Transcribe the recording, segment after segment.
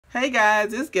Hey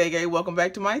guys, it's Gay. Welcome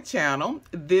back to my channel.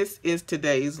 This is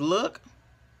today's look.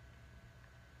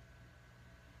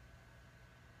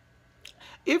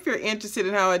 If you're interested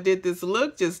in how I did this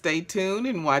look, just stay tuned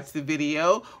and watch the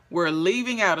video. We're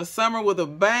leaving out of summer with a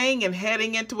bang and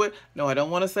heading into it. No, I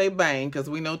don't want to say bang because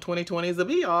we know 2020 is a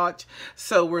biatch.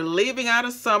 So we're leaving out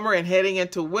of summer and heading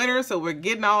into winter. So we're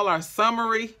getting all our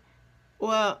summery,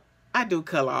 well, I do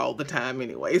color all the time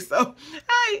anyway. So,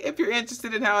 hey, if you're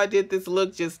interested in how I did this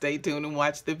look, just stay tuned and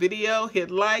watch the video.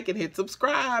 Hit like and hit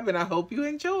subscribe, and I hope you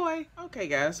enjoy. Okay,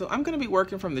 guys, so I'm going to be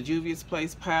working from the Juvia's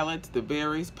Place palette, the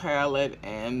Berries palette,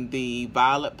 and the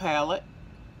Violet palette.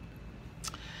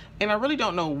 And I really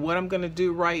don't know what I'm going to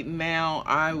do right now.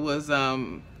 I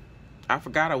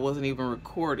forgot I wasn't even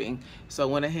recording. So I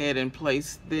went ahead and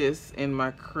placed this in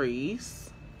my crease.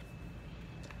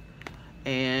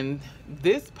 And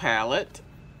this palette,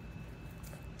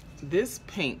 this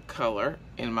pink color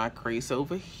in my crease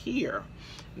over here.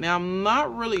 Now I'm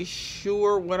not really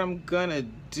sure what I'm gonna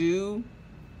do.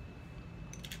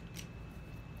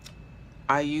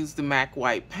 I used the MAC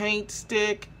white paint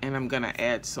stick and I'm gonna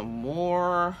add some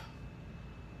more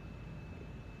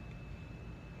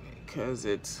because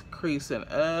it's creasing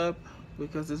up,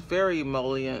 because it's very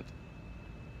emollient,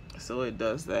 so it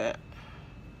does that.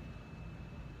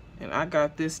 And I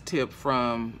got this tip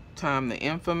from Time the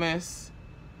Infamous,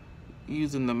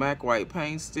 using the MAC white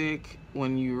paint stick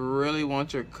when you really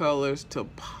want your colors to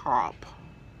pop.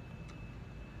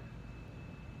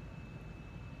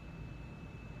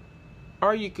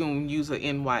 Or you can use an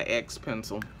NYX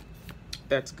pencil.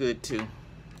 That's good too.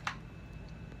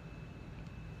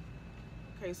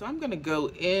 Okay, so I'm gonna go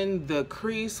in the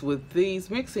crease with these,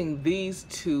 mixing these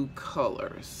two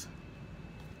colors.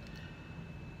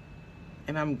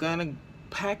 And I'm gonna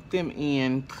pack them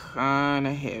in kind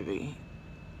of heavy.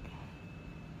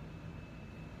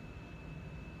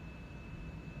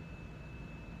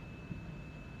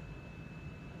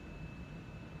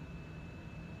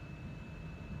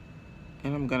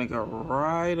 And I'm gonna go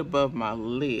right above my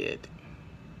lid.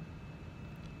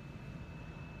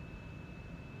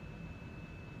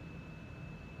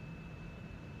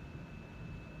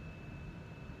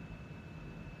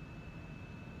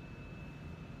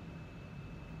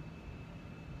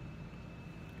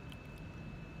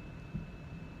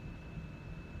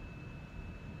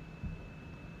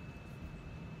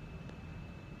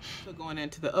 So going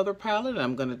into the other palette,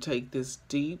 I'm going to take this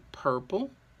deep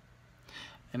purple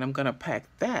and I'm going to pack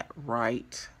that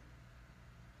right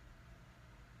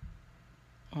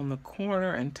on the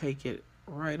corner and take it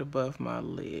right above my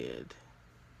lid.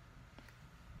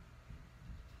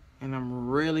 And I'm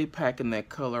really packing that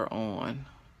color on.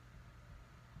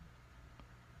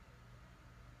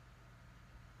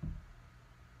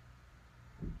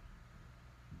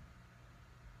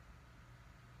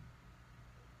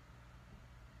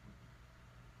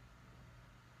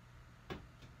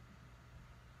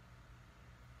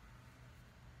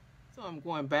 So I'm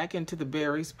going back into the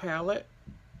Berries palette.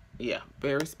 Yeah,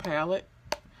 Berries palette.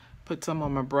 Put some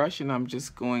on my brush and I'm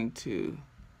just going to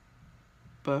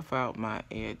buff out my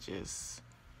edges.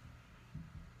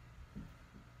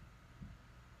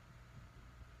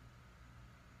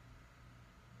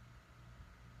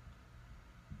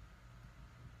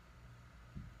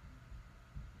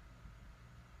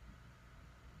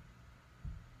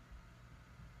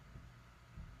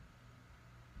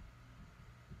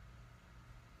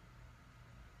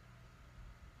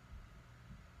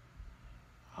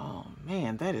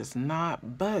 Man, that is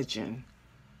not budging.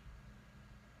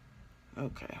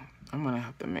 Okay, I'm gonna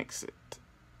have to mix it.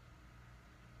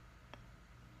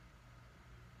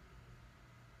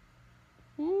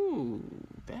 Ooh,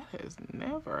 that has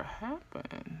never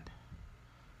happened.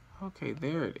 Okay,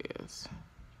 there it is.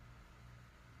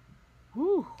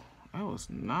 Ooh, I was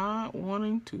not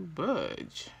wanting to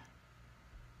budge.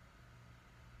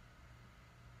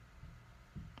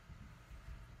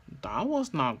 That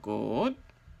was not good.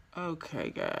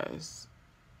 Okay, guys,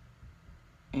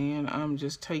 and I'm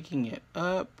just taking it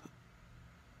up,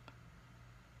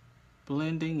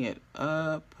 blending it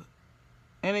up,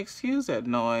 and excuse that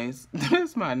noise.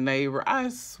 That's my neighbor. I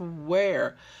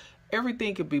swear,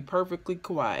 everything could be perfectly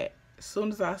quiet. As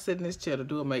soon as I sit in this chair to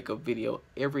do a makeup video,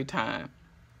 every time,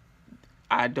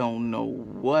 I don't know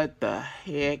what the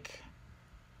heck.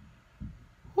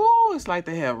 Woo, it's like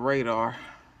they have radar.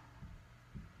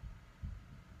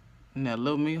 And that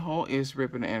little mijo is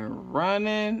ripping and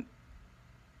running.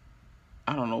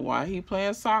 I don't know why he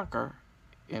playing soccer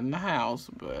in the house,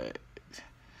 but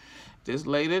just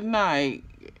late at night,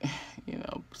 you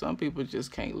know, some people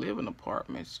just can't live in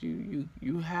apartments.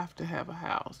 You have to have a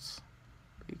house.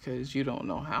 because you don't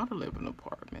know how to live in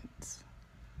apartments.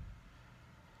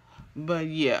 But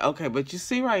yeah, okay, but you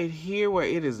see right here where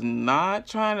it is not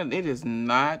trying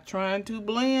to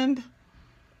blend.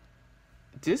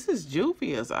 This is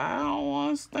Juvia's. I don't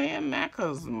understand that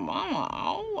because Mama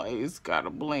always got a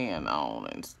blend on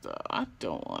and stuff. I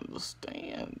don't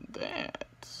understand that.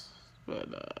 But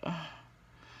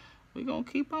we're going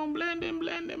to keep on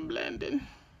blending.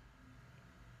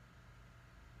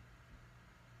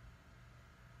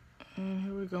 And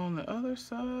here we go on the other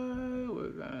side. We're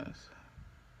going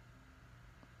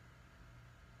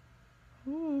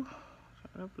to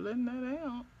try to blend that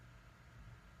out.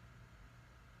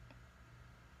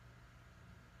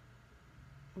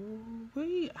 Ooh,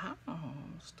 wait, I don't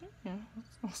understand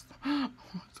what's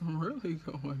really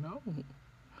going on.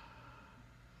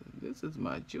 This is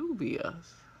my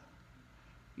Juvia's.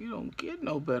 You don't get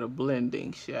no better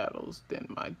blending shadows than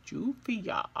my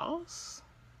Juvia's.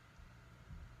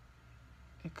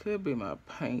 It could be my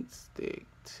paint stick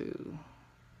too.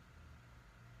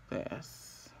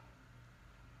 That's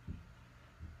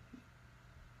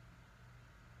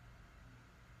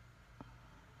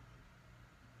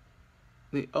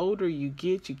the older you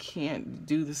get, you can't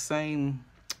do the same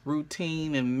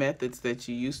routine and methods that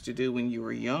you used to do when you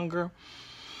were younger.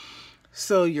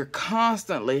 So you're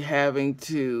constantly having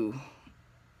to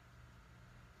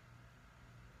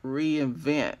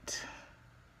reinvent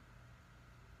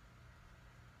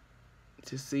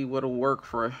to see what'll work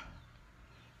for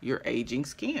your aging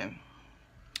skin.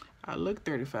 I look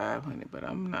 35, honey, but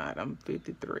I'm not. I'm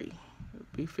 53. I'll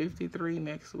be 53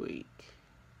 next week.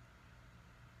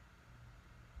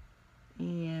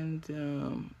 And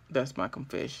that's my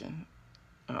confession.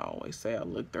 I always say I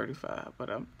look 35, but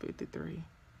I'm 53.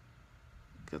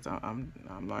 Because I'm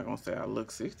not going to say I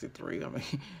look 63. I mean,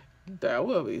 that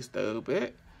would be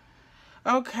stupid.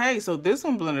 Okay, so this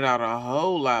one blended out a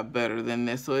whole lot better than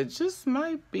this. So it just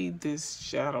might be this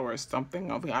shadow or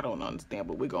something. I don't understand,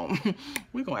 but we're gonna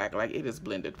act like it is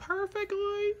blended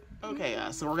perfectly. Okay,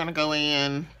 so we're gonna go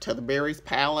in to the Berries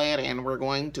palette and we're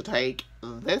going to take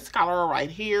this color right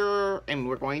here and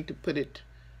we're going to put it.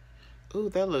 Ooh,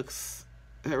 that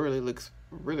really looks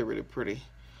really pretty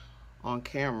on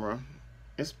camera.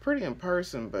 It's pretty in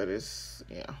person, but it's,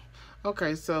 yeah.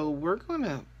 Okay, so we're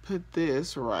gonna put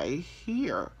this right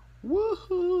here.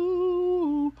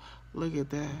 Woohoo! Look at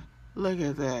that. Look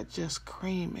at that. Just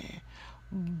creamy,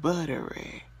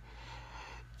 buttery.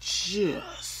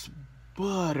 Just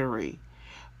buttery.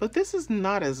 But this is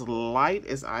not as light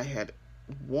as I had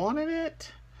wanted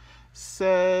it.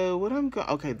 So what I'm going,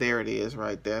 okay, there it is,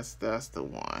 right? That's the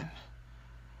one.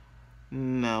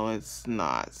 No, it's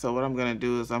not. So what I'm gonna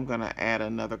do is I'm gonna add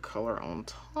another color on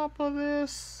top of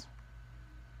this,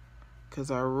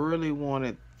 because I really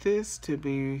wanted this to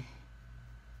be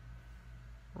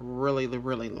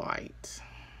really light.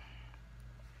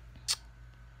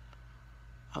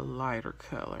 A lighter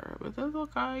color. But that's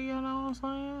okay, you know what I'm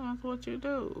saying? That's what you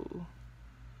do.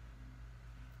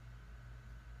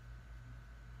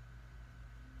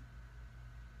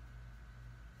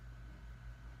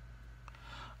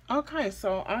 Okay,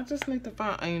 so I just need to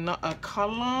find a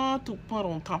color to put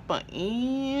on top of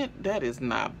it that is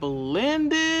not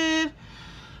blended.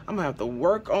 I'm gonna have to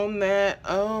work on that.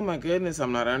 Oh my goodness,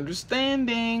 I'm not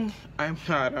understanding. I'm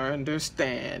not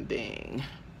understanding.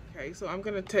 Okay, so I'm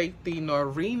gonna take the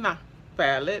Norina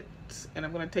palette and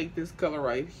I'm gonna take this color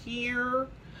right here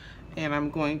and I'm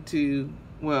going to,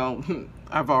 well,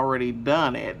 I've already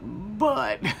done it,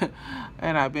 but,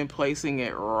 and I've been placing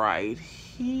it right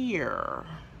here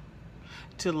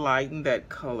to lighten that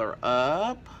color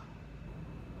up.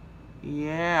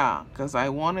 Yeah, because I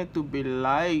want it to be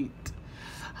light.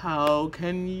 How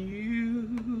can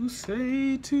you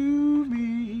say to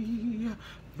me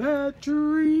that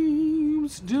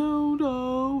dreams don't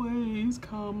always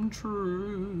come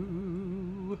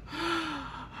true?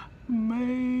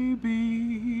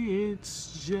 Maybe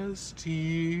it's just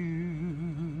you.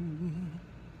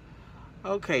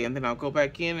 Okay, and then I'll go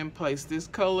back in and place this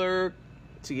color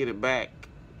to get it back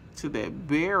to that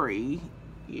berry.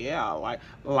 Yeah, like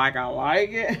I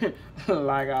like it.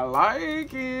 Like I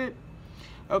like it.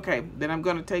 Okay, then I'm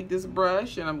gonna take this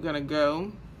brush and I'm gonna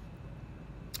go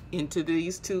into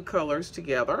these two colors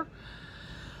together.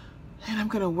 And I'm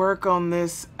gonna work on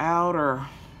this outer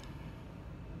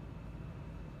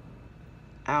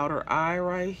eye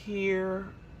right here.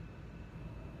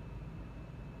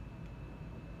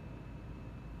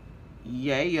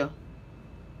 Yeah.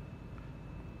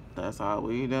 That's all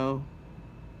we do.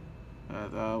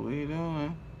 That's all we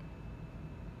doing.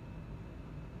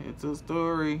 It's a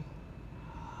story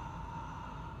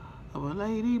of a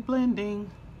lady blending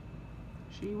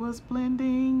She was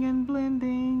blending and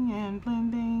blending and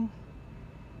blending.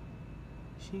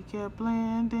 She kept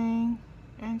blending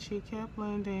and she kept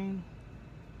blending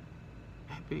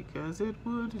because it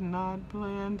would not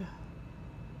blend.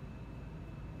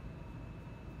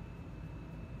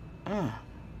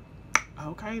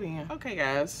 Okay then. Okay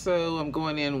guys, so I'm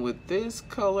going in with this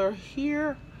color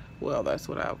here. Well, that's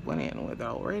what I went in with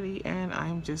already, and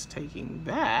I'm just taking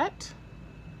that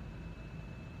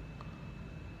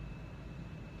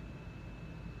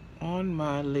on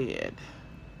my lid.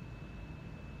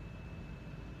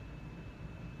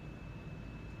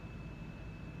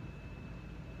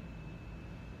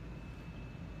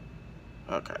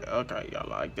 Okay, y'all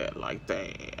like that, like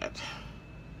that.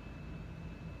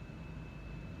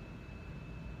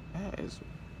 That is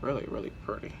really, really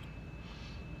pretty.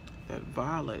 That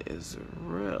violet is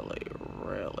really,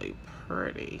 really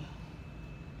pretty.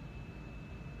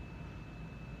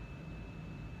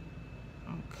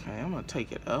 Okay, I'm gonna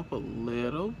take it up a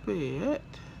little bit.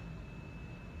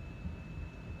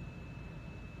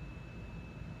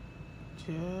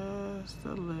 Just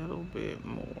a little bit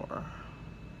more.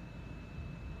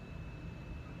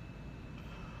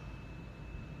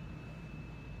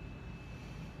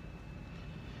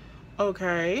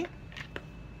 Okay,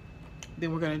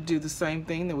 then we're gonna do the same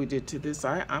thing that we did to this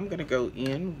side. I'm gonna go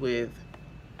in with,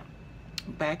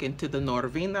 back into the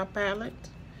Norvina palette,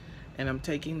 and I'm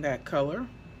taking that color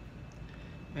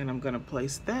and I'm gonna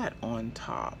place that on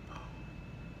top.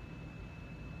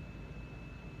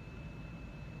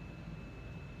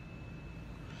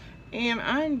 And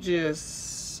I'm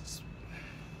just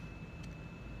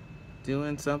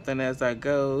doing something as I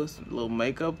go, some little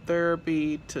makeup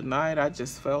therapy tonight. I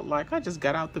just felt like I just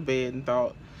got out the bed and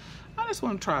thought, I just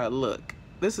want to try a look.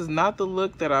 This is not the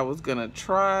look that I was gonna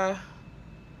try.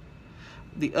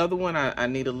 The other one, I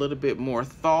need a little bit more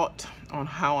thought on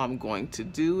how I'm going to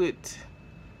do it.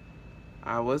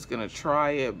 I was gonna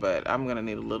try it, but I'm gonna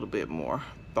need a little bit more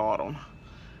thought on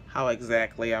how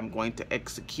exactly I'm going to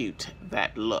execute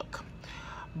that look.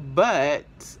 But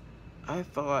I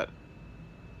thought,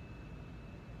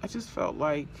 I just felt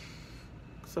like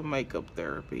some makeup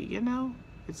therapy, you know?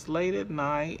 It's late at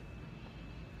night,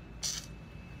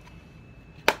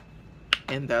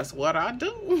 and that's what I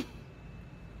do.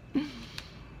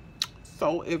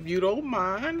 So if you don't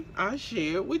mind, I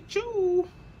share it with you.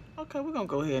 Okay, we're gonna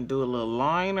go ahead and do a little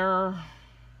liner.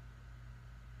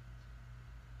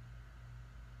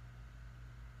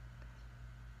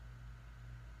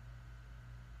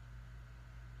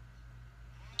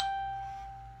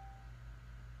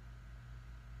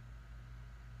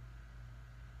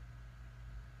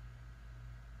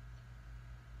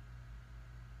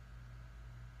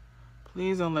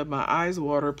 Please don't let my eyes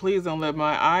water. Please don't let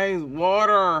my eyes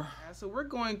water. So we're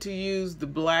going to use the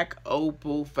Black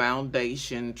Opal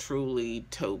Foundation Truly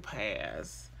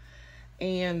Topaz.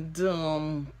 And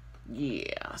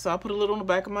yeah, so I put a little on the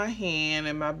back of my hand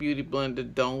and my beauty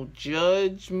blender. Don't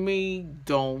judge me.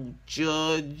 Don't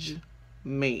judge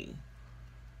me.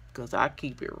 Because I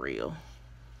keep it real.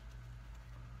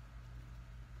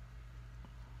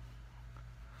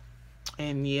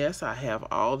 And yes, I have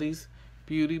all these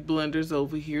beauty blenders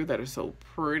over here that are so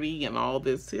pretty and all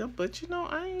this here, but you know,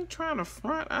 I ain't trying to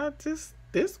front.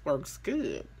 This works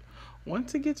good.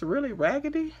 Once it gets really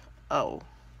raggedy, oh,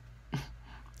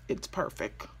 it's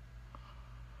perfect.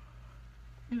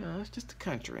 You know, it's just a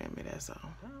country in me, that's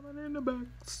all. Diamond in the back,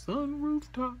 sun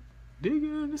rooftop,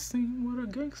 digging the scene with a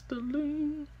gangster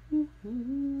lean.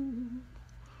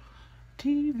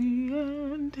 TV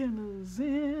antennas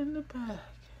in the back.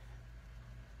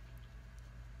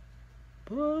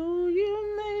 Oh,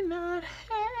 you may not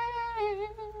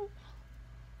have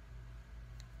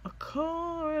a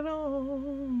car at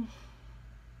all.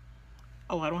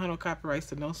 Oh, I don't have no copyrights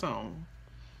to no song.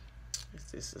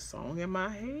 It's just a song in my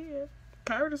head.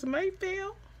 Curtis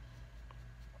Mayfield.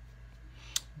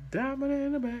 Diamond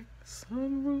in the back,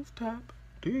 sun rooftop,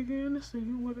 digging the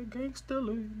scene with a gangster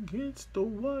lean against the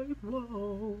white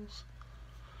walls.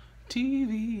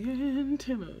 TV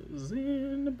antennas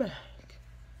in the back.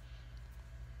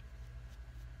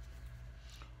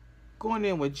 Going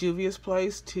in with Juvia's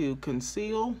Place to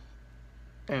conceal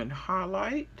and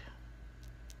highlight.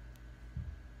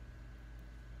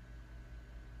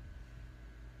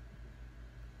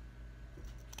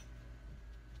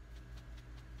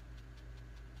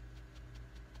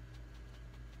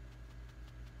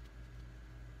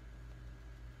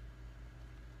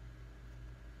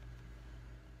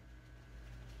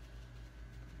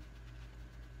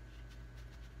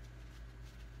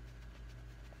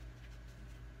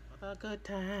 The good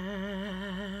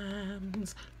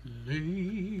times,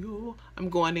 Leo. I'm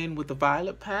going in with the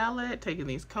violet palette, taking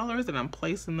these colors, and I'm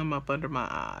placing them up under my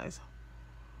eyes.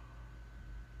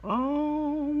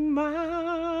 On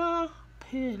my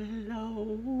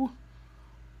pillow.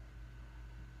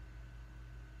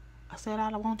 I said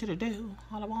all I want you to do,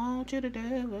 all I want you to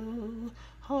do,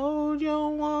 hold your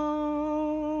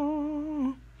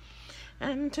warm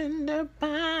and tender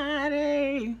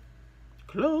body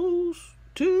close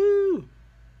to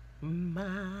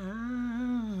mine.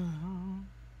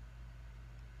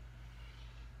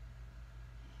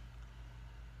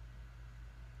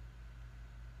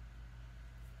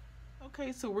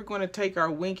 Okay, so we're going to take our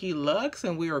Winky Lux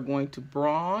and we are going to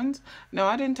bronze. Now,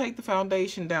 I didn't take the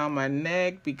foundation down my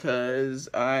neck because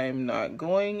I'm not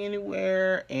going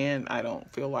anywhere and I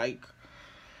don't feel like,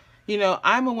 you know,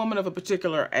 I'm a woman of a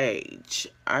particular age.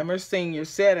 I'm a senior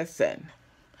citizen.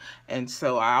 And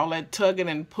so all that tugging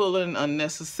and pulling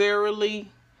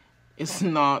unnecessarily is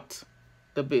not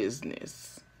the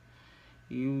business.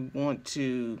 You want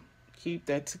to keep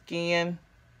that skin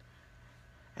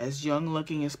as young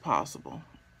looking as possible,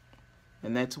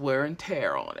 and that's wear and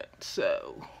tear on it.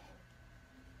 So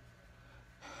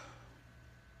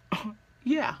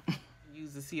yeah,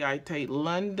 use the Ciate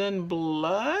London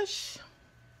blush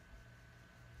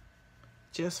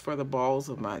just for the balls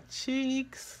of my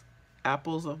cheeks,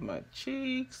 apples of my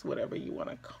cheeks, whatever you want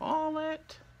to call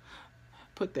it.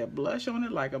 Put that blush on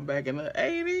it like I'm back in the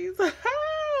 80s.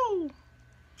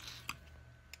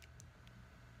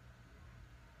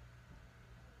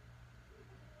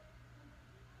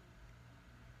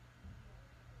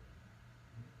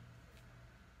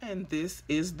 And this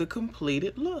is the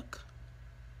completed look.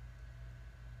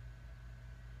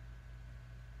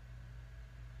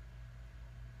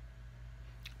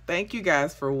 Thank you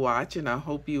guys for watching. I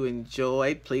hope you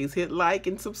enjoyed. Please hit like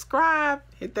and subscribe.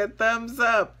 Hit that thumbs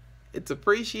up. It's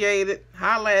appreciated.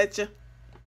 Holla at ya.